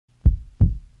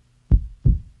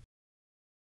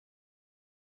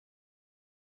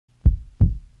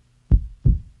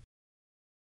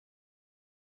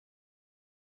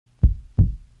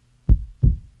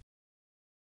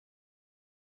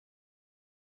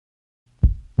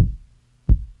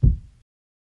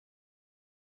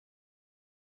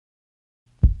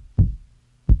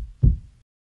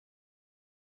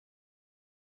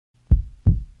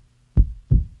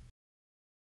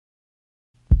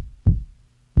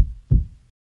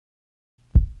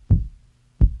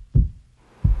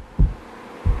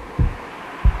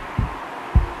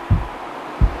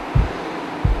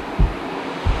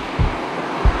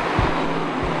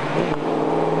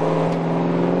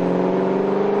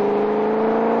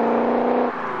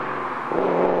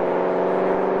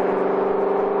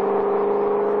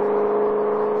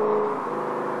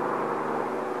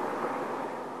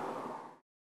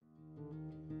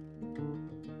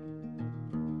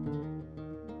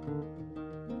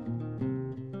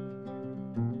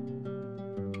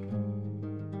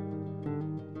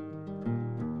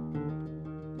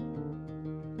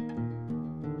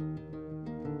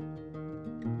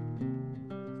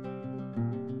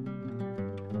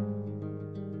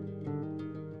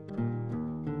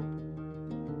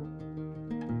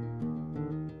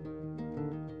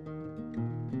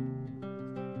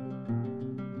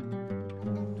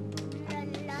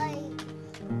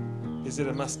Is it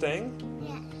a Mustang?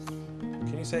 Yes.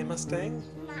 Can you say Mustang?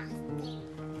 Mustang.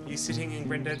 You sitting in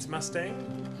Granddad's Mustang?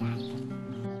 Yes.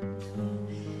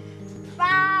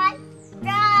 But it's a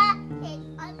beep.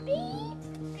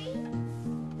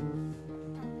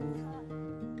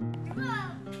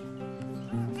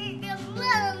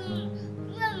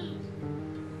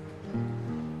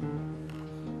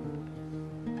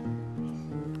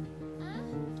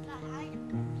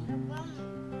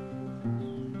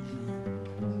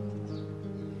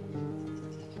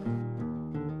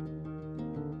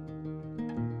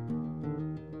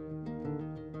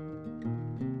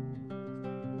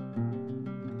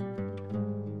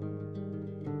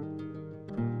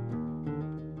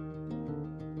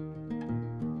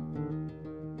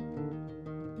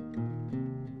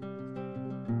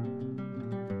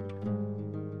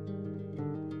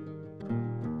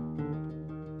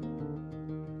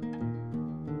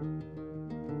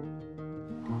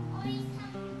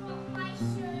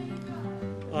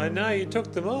 I know, you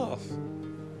took them off.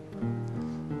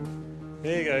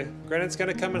 There you go. Granddad's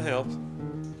going to come and help.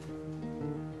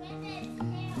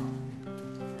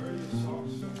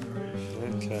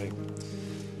 Okay.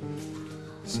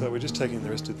 So we're just taking the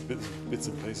rest of the bits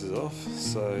and pieces off.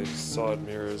 So side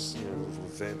mirrors, you know, little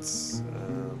vents,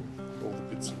 all the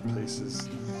bits and pieces.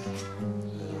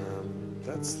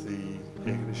 That's the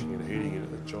air conditioning and heating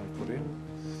unit that John put in.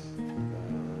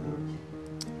 And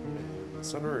the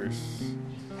sunroof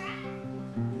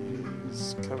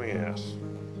is coming out.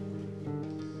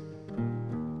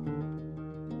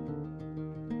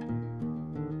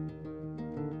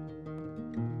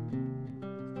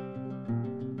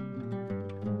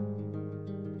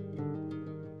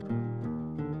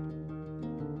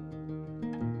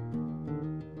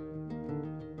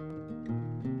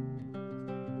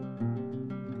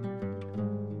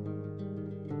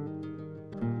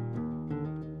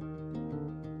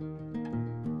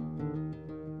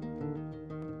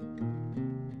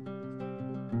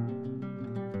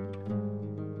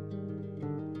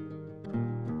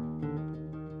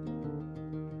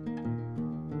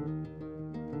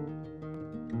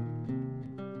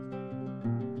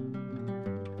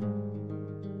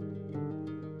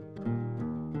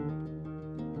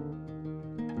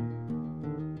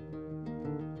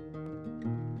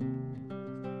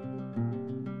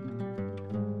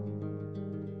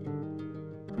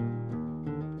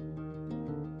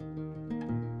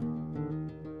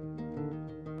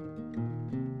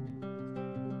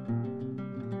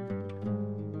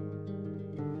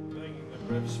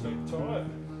 Spec tyre.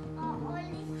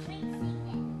 Only fixing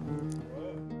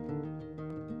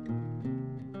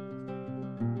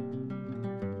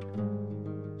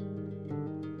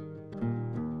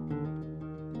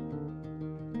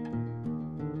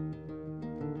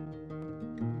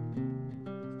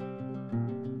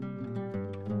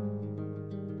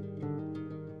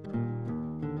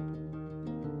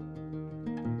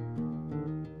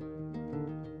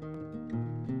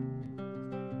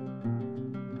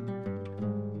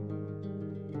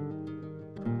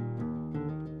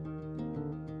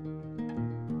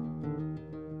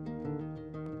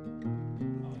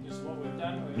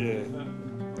Yeah.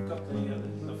 I've got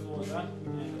the floors done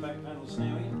and the back panels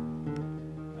now in.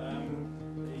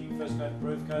 The first coat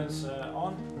roof coat's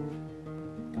on.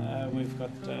 We've got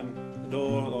the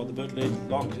door or the boot lid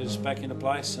lock is back into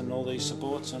place, and all these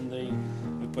supports, and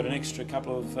we've put an extra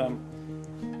couple of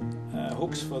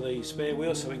hooks for the spare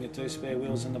wheels, so we can get 2 spare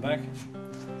wheels in the back.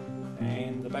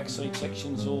 And the back seat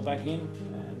section's all back in,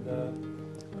 and the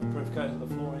roof coat of the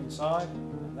floor inside,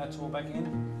 and that's all back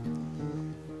in.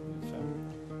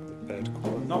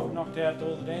 Knocked out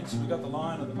all the dents. We've got the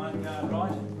line of the main guard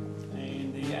right,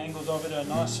 and the angles of it are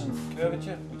nice and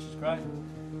curvature, which is great.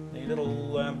 The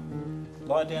little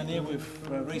light down there, we've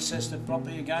recessed it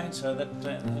properly again, so that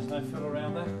there's no fill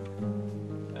around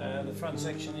that. The front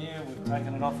section here, we've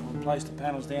taken it off and replaced the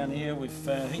panels down here. We've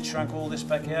heat shrunk all this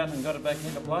back out and got it back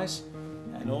into place,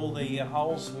 and all the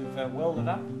holes we've welded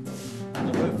up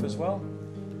in the roof as well.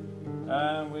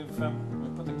 We've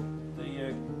put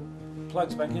the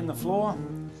plugs back in the floor,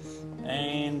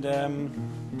 and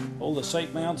all the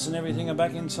seat mounts and everything are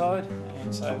back inside,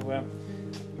 and so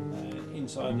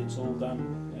inside it's all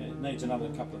done. It needs another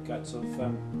couple of coats of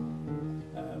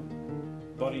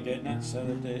body deadener, so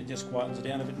that it just quietens it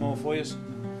down a bit more for you.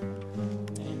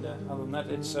 And other than that,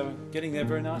 it's getting there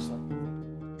very nicely.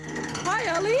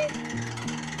 Hi Ollie,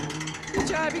 you're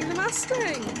driving the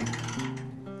Mustang.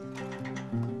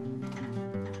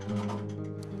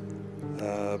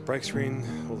 Brakes are in,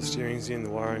 all the steering's in, the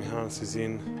wiring harness is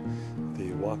in,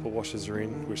 the wiper washers are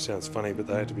in, which sounds funny, but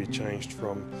they had to be changed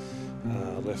from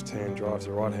left-hand drive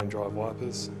to right-hand drive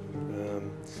wipers.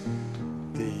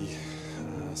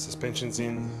 Suspension's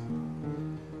in.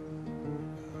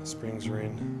 Springs are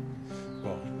in.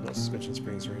 Well, not suspension,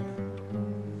 springs are in.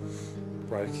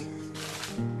 Brake.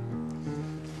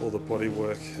 All the body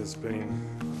work has been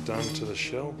done to the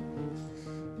shell.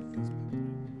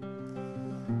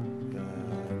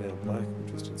 Now black,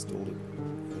 we've just installed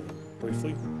it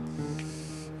briefly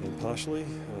and partially.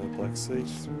 Black seat,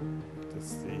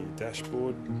 that's the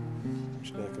dashboard,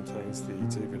 which now contains the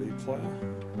DVD player.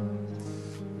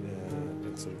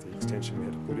 That's sort of the extension we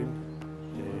had to put in.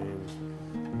 And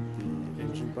the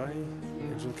engine bay,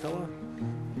 engine colour,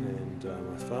 and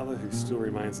my father, who still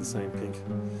remains the same pink.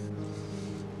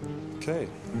 Okay,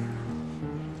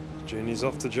 journey's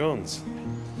off to John's. Do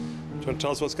you want to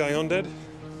tell us what's going on, Dad?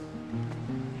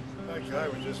 Okay,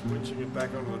 we're just winching it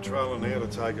back onto the trailer now to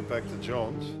take it back to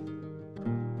John's.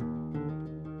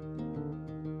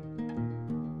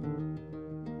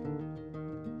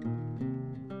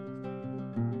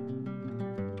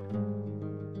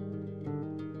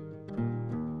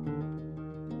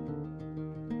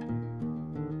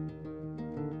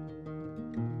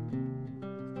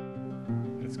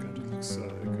 It's going to look so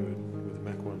good with the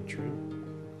Mach 1 trim.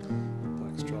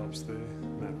 Black stripes there,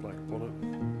 matte black bonnet,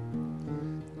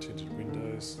 tinted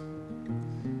windows,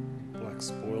 black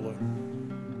spoiler.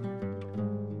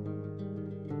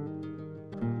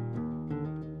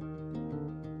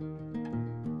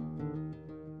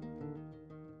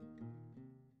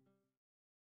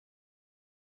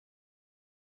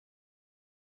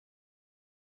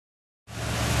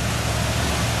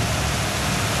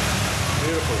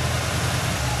 Beautiful.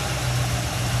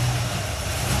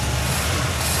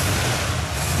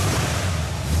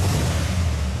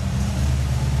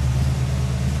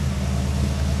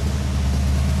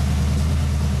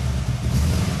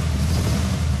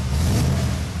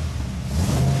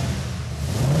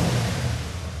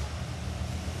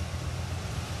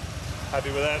 Happy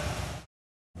with that?